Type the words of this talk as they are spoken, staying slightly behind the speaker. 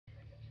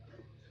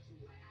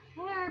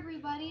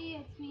everybody,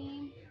 it's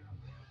me.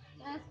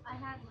 Yes, I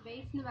have the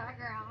bass in the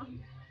background. I'm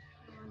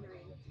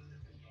wondering.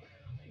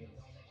 It's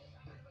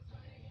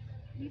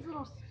these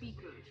little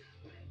speakers.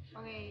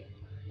 Okay,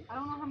 I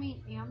don't know how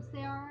many amps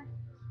they are,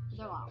 but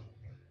they're loud.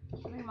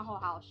 I make my whole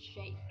house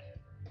shake.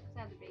 I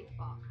have the bass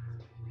box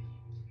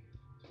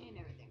and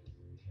everything.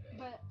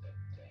 But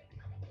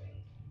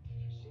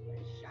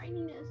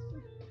shininess.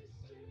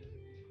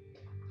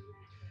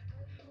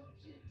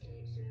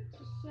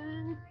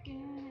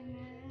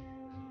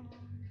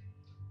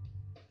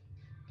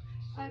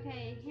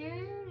 Okay, here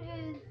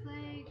is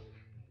like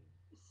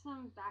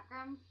some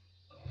background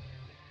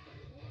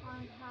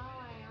on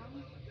how I am.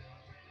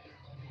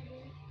 I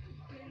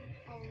didn't think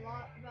a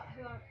lot about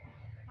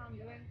how I'm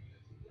doing.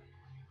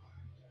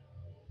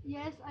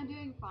 Yes, I'm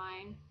doing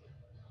fine.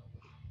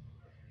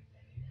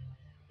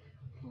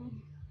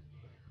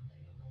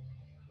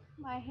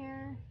 My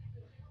hair,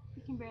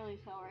 you can barely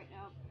tell right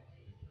now.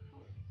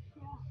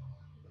 Yeah,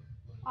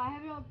 I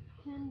have it all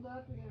pinned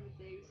up and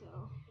everything,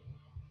 so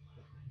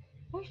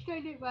I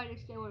straightened it, but I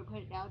just didn't want to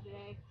put it down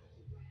today.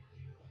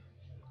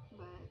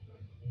 But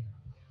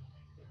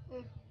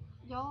if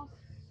y'all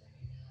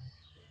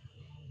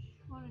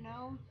want to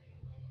know,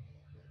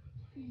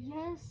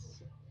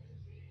 yes,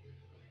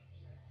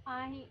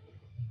 I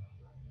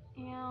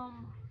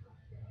am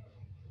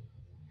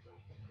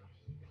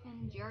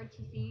in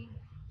GRTC,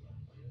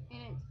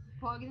 and it's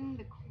bugging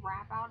the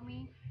crap out of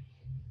me.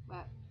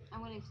 But I'm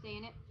gonna stay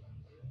in it.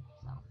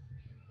 So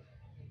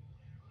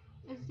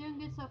it's doing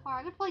good so far.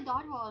 I could play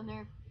dodgeball in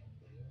there.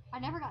 I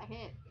never got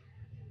hit.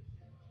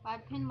 But I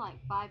pinned like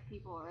 5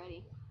 people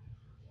already.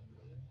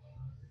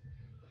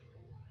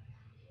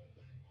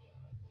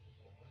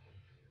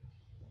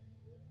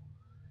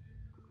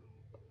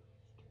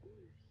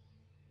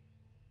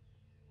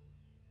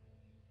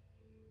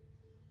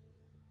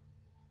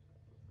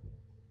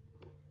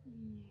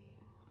 Yeah.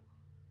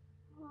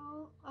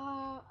 Well,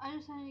 I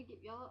just wanted to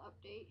give y'all an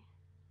update.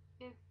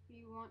 If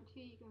you want to,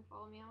 you can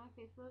follow me on my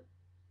Facebook.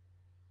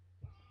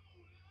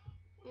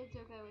 It's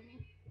okay with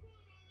me.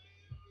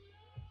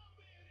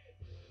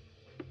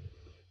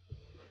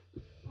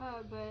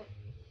 But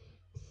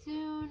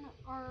soon,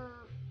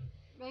 or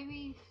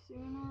maybe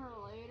sooner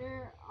or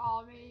later,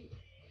 I'll make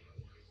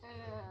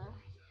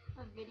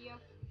a video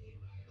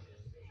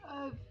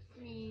of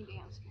me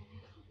dancing.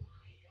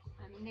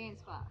 I'm in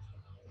dance class.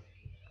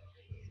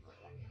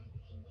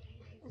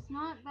 It's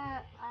not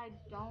that I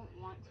don't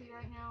want to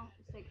right now.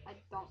 It's like I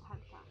don't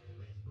have time.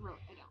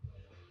 Really, I don't.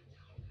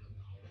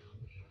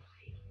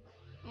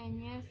 And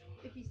yes,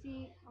 if you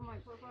see on my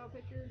profile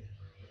picture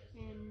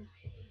in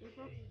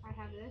Facebook, I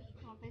have this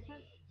on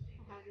Facebook. I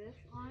have this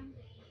on.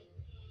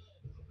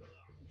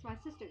 It's my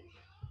sister's.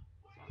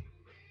 So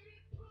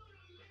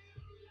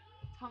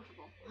it's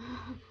comfortable. I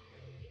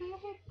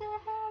hit the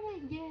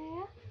habit,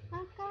 yeah. I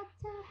got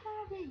to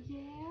have it,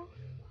 yeah.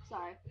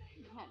 Sorry, I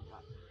had to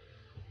drop.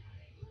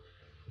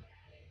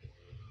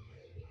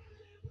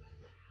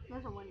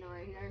 There's a window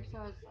right here, so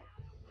it's like,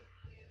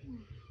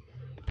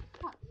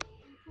 what?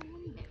 It's a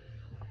window.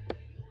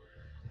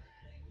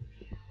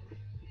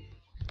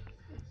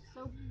 It's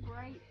so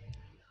bright.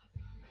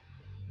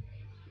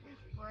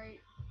 It's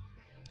bright.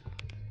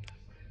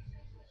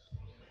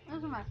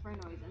 Those are my friend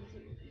always into.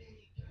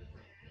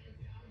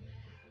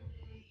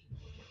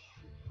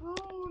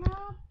 Hold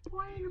up,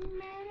 wait a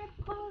minute,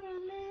 put a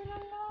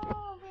little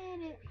love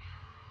in it.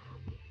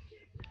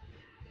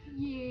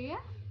 Yeah,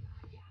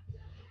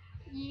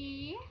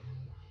 yeah.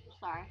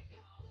 Sorry,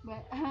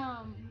 but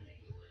I'm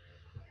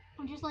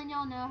just letting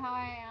y'all know how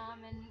I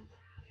am and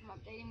I'm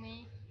updating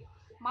me.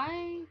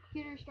 My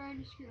computer's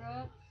starting to screw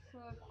up, so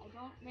if I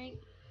don't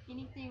make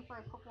anything for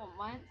a couple of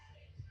months,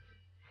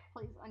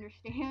 please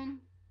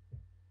understand.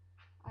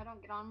 I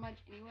don't get on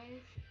much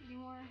anyways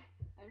anymore.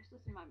 I just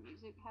listen to my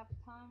music half the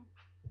time.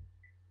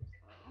 So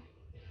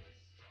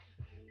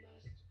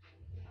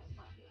that's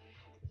not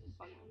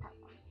bugging the crap out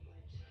of me.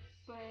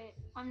 But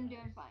I'm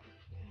doing fine.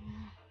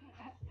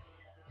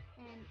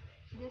 And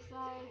this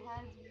side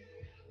has,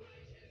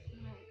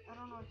 I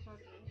don't know what side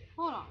it is.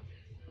 Hold on.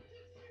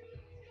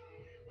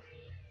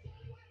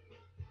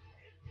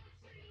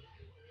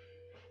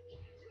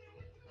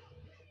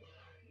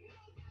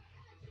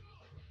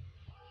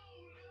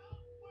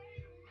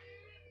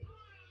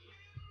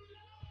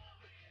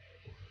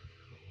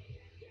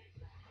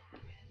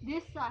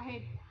 This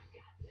side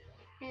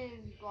is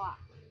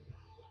black,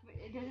 but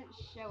it doesn't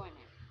show in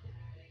it.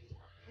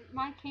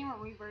 My camera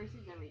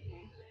reverses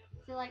everything.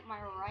 So like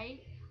my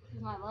right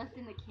is my left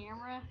in the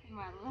camera, and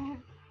my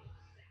left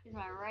is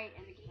my right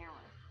in the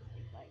camera.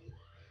 It's like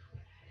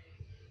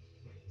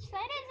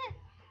that isn't.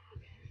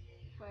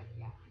 But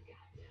yeah,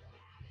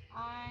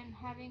 I'm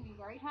having a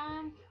great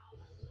time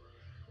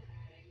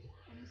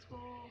in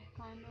school,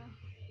 kinda.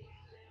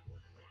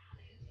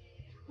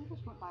 I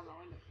just went by my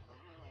window. I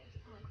don't know where it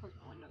is. I'm gonna close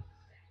my window.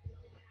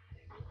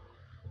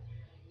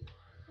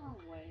 Oh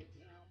wait,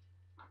 now.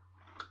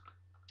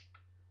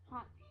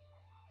 Hot.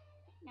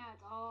 Now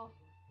it's all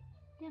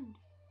dimmed.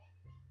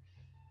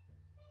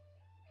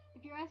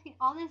 If you're asking,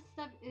 all this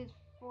stuff is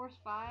Force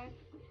 5.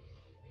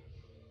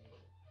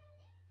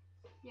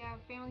 Yeah,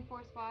 Family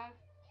Force 5.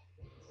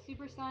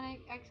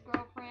 Supersonic,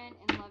 Ex-Girlfriend,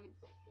 and Love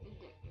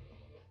Addiction.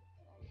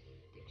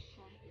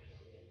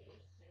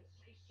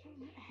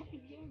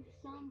 Again,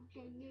 some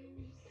good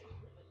news.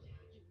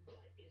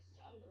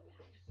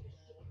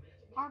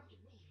 Our,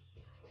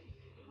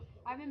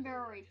 I've been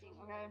barrel racing,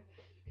 okay?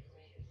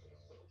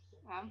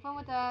 Having fun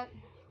with that.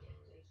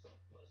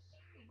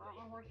 Brought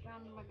my horse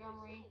down to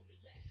Montgomery,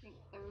 I think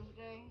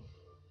Thursday.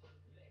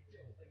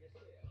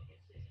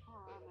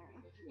 Around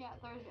there. Yeah,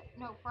 Thursday.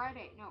 No,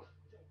 Friday. No,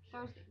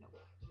 Thursday.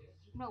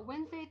 No. No,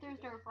 Wednesday,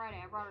 Thursday, or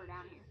Friday. I brought her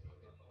down here.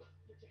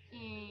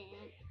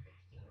 And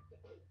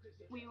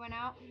we went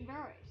out and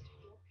barrel raced.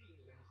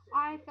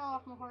 I fell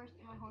off my horse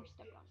and my horse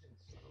stepped on me.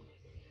 So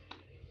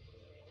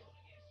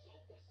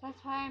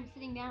that's why I'm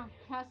sitting down,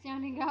 not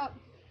standing up.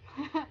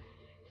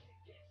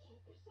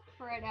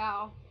 For right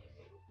now.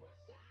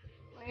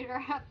 Later, I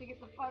have to get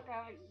the fuck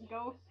out and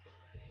go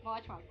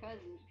watch my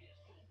cousin.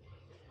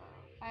 So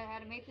I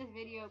had to make this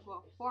video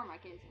before my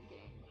cousin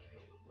came.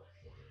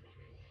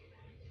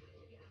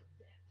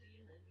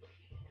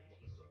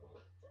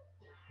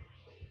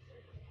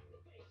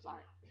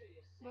 Sorry.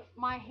 But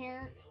my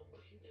hair.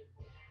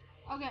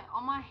 Okay,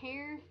 on my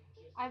hair,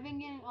 I've been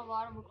getting a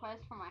lot of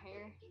requests for my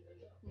hair.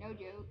 No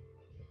joke.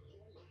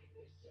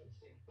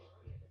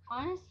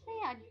 Honestly,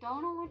 I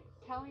don't know what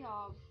to tell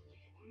y'all.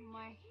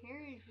 My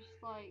hair is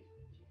just like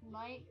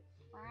light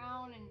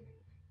brown, and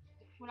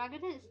when I go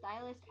to the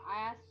stylist,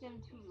 I ask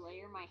them to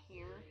layer my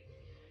hair.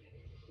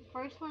 The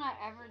first one I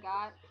ever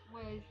got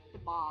was the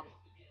bob.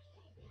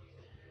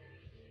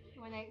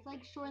 When it's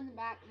like short in the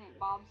back and it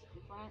bobs to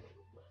the front.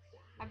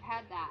 I've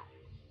had that.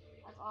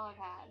 That's all I've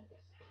had.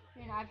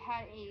 And I've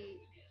had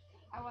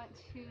I went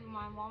to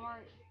my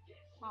Walmart.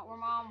 My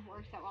mom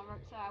works at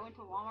Walmart, so I went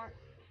to Walmart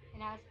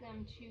and asked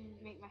them to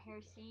make my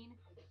hair seen,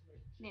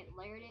 and it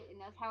layered it,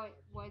 and that's how it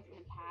was in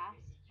the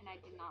past, and I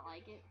did not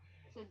like it.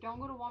 So don't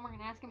go to Walmart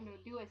and ask them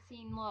to do a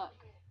scene look.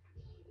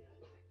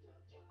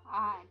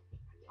 I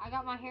I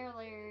got my hair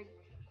layered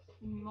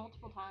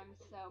multiple times,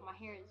 so my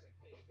hair is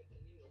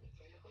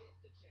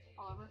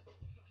all over.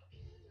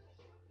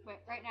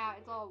 But right now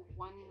it's all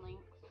one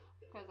length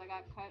because I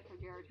got cut for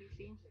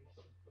JRTC.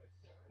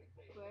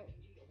 But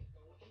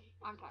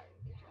I'm tired.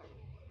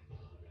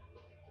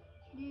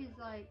 It is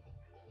like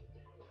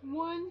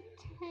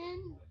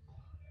 1:10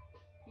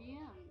 p.m.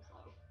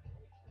 So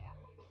yeah.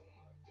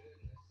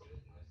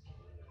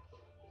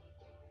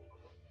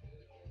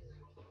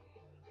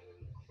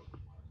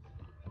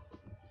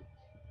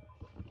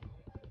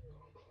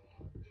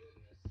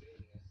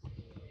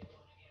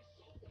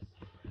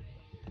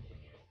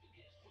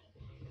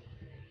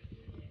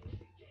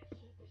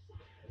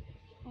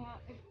 Yeah,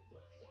 if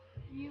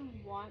you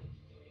want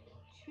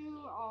to,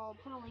 I'll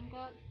put a link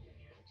up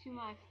to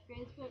my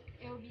Facebook.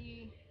 It'll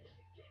be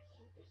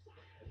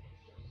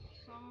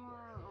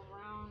somewhere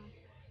around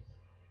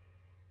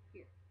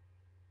here.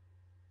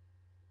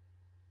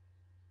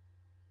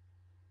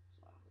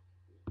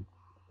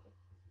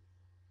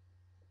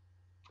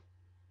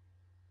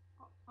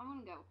 So I'm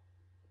gonna go.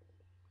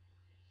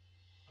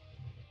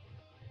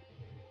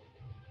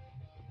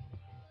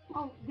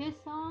 Oh, this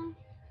song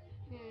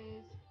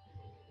is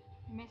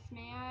Miss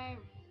May I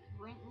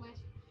Rentless